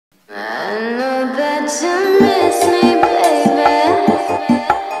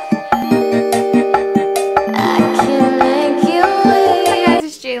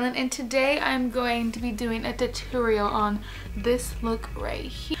tutorial on this look right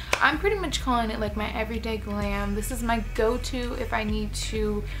here. I'm pretty much calling it like my everyday glam. This is my go-to if I need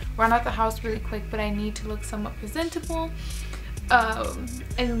to run out the house really quick but I need to look somewhat presentable.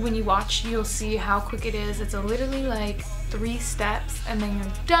 And when you watch, you'll see how quick it is. It's literally like 3 steps and then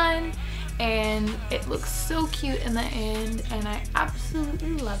you're done, and it looks so cute in the end, and I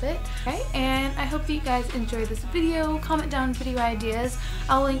absolutely love it. Okay, and I hope that you guys enjoy this video. Comment down video ideas.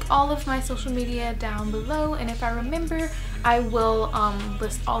 I'll link all of my social media down below, and if I remember, I will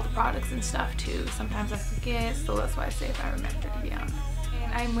list all the products and stuff too. Sometimes I forget, so that's why I say if I remember, to be honest.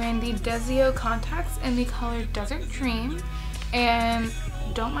 And I'm wearing the Desio contacts in the color Desert Dream. And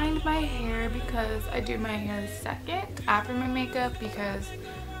don't mind my hair because I do my hair second after my makeup because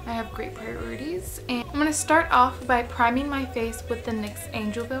I have great priorities. And I'm going to start off by priming my face with the NYX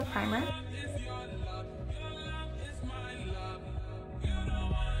Angel Veil Primer.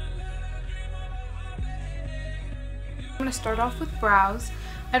 I'm going to start off with brows.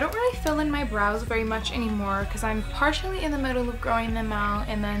 I don't really fill in my brows very much anymore because I'm partially in the middle of growing them out,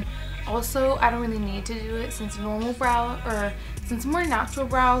 and then also I don't really need to do it since since more natural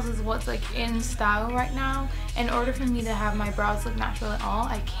brows is what's like in style right now. In order for me to have my brows look natural at all,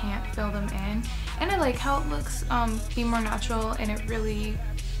 I can't fill them in, and I like how it looks be more natural, and it really,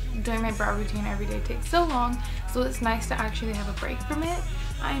 doing my brow routine every day takes so long, so it's nice to actually have a break from it.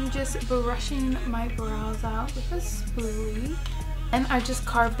 I'm just brushing my brows out with a spoolie, and I just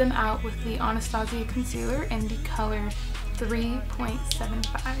carved them out with the Anastasia concealer in the color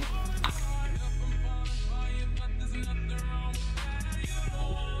 3.75.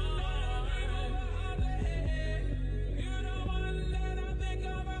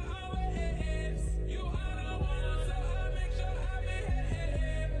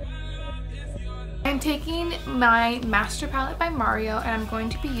 I'm taking my Master Palette by Mario, and I'm going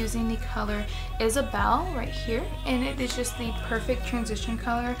to be using the color Isabelle right here, and it is just the perfect transition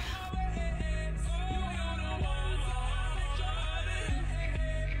color.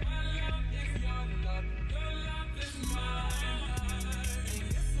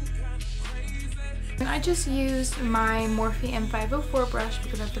 And I just used my Morphe M504 brush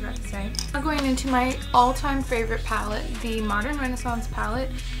because I forgot to say. I'm going into my all-time favorite palette, the Modern Renaissance palette,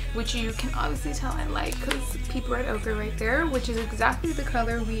 which you can obviously tell I like because Peep Red Ochre right there, which is exactly the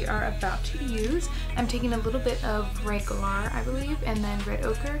color we are about to use. I'm taking a little bit of Regular, I believe, and then Red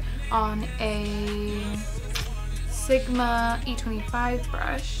Ochre on a Sigma E25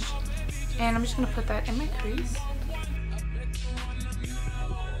 brush, and I'm just going to put that in my crease.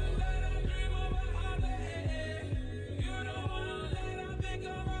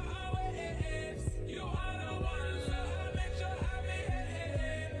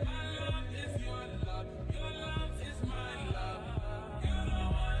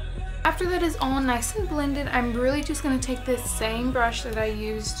 After that is all nice and blended, I'm really just going to take this same brush that I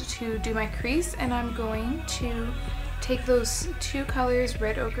used to do my crease, and I'm going to take those 2 colors,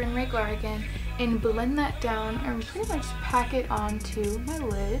 Red Ochre and Regular again, and blend that down and pretty much pack it onto my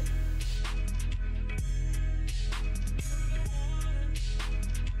lid.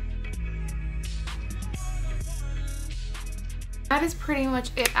 That is pretty much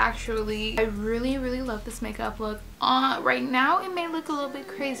it actually. I really love this makeup look. Right now it may look a little bit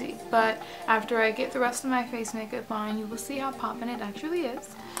crazy, but after I get the rest of my face makeup on, you will see how poppin' it actually is.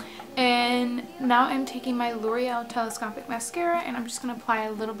 And now I'm taking my L'Oreal Telescopic Mascara, and I'm just going to apply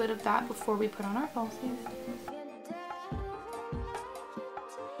a little bit of that before we put on our falsies.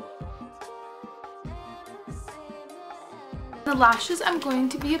 The lashes I'm going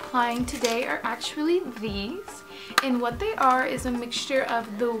to be applying today are actually these, and what they are is a mixture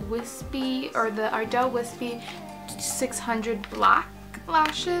of the Wispy, or the Ardell Wispy 600 black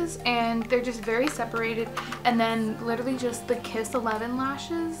lashes, and they're just very separated, and then literally just the Kiss 11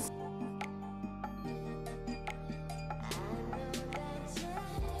 lashes.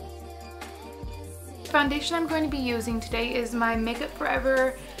 The foundation I'm going to be using today is my Makeup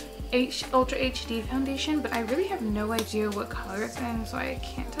Forever Ultra HD foundation, but I really have no idea what color it's in, so I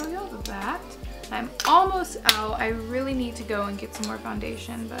can't tell you all of that. I'm almost out. I really need to go and get some more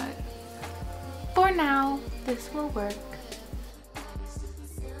foundation, but for now, this will work.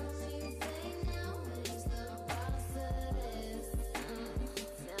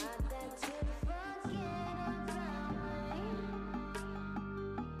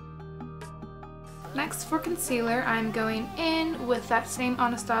 Next, for concealer, I'm going in with that same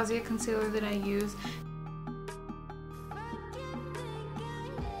Anastasia concealer that I use.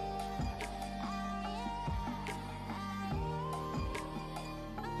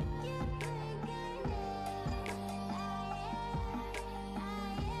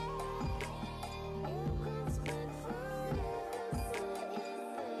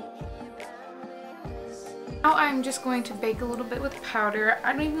 Now I'm just going to bake a little bit with powder.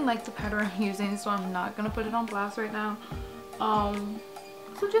 I don't even like the powder I'm using, so I'm not going to put it on blast right now.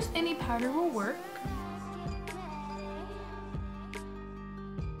 So just any powder will work.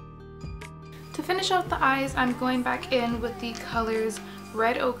 To finish off the eyes, I'm going back in with the colors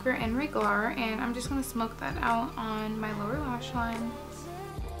Red Ochre and Reglar, and I'm just going to smoke that out on my lower lash line.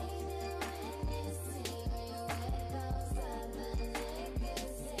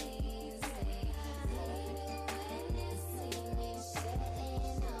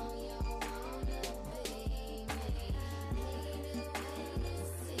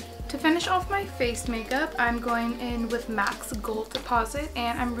 To finish off my face makeup, I'm going in with MAC's Gold Deposit,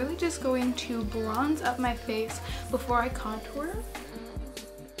 and I'm really just going to bronze up my face before I contour.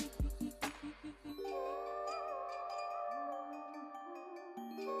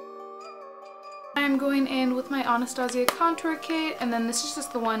 I'm going in with my Anastasia contour kit, and then this is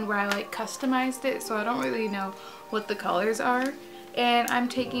just the one where I like customized it, so I don't really know what the colors are. And I'm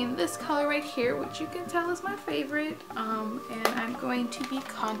taking this color right here, which you can tell is my favorite, and I'm going to be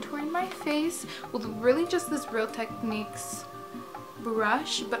contouring my face with really just this Real Techniques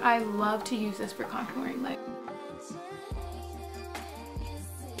brush, but I love to use this for contouring. Like,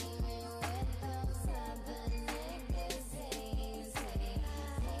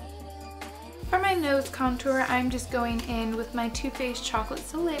 for my nose contour, I'm just going in with my Too Faced Chocolate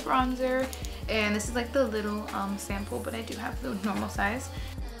Soleil bronzer, and this is like the little sample, but I do have the normal size.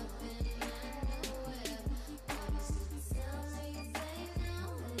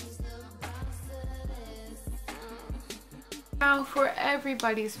 Now for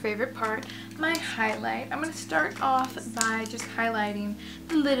everybody's favorite part, my highlight. I'm going to start off by just highlighting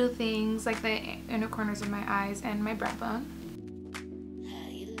the little things like the inner corners of my eyes and my brow bone.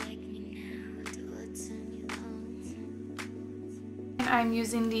 I'm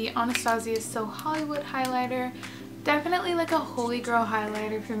using the Anastasia So Hollywood highlighter. Definitely like a holy grail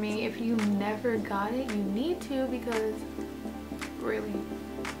highlighter for me. If you never got it, you need to, because really,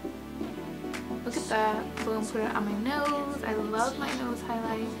 look at that. Boom, put it on my nose. I love my nose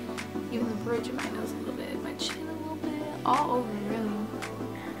highlight. Even the bridge of my nose a little bit, my chin a little bit, all over really.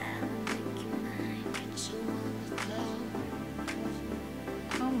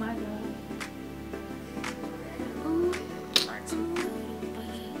 Oh my god.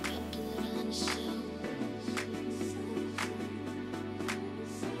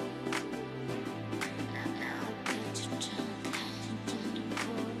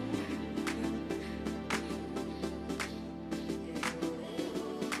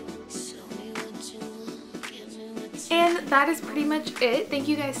 And that is pretty much it. Thank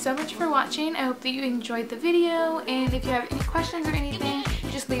you guys so much for watching. I hope that you enjoyed the video, and if you have any questions or anything,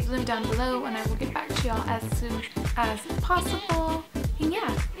 just leave them down below and I will get back to y'all as soon as possible. And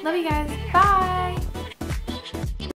yeah, love you guys. Bye!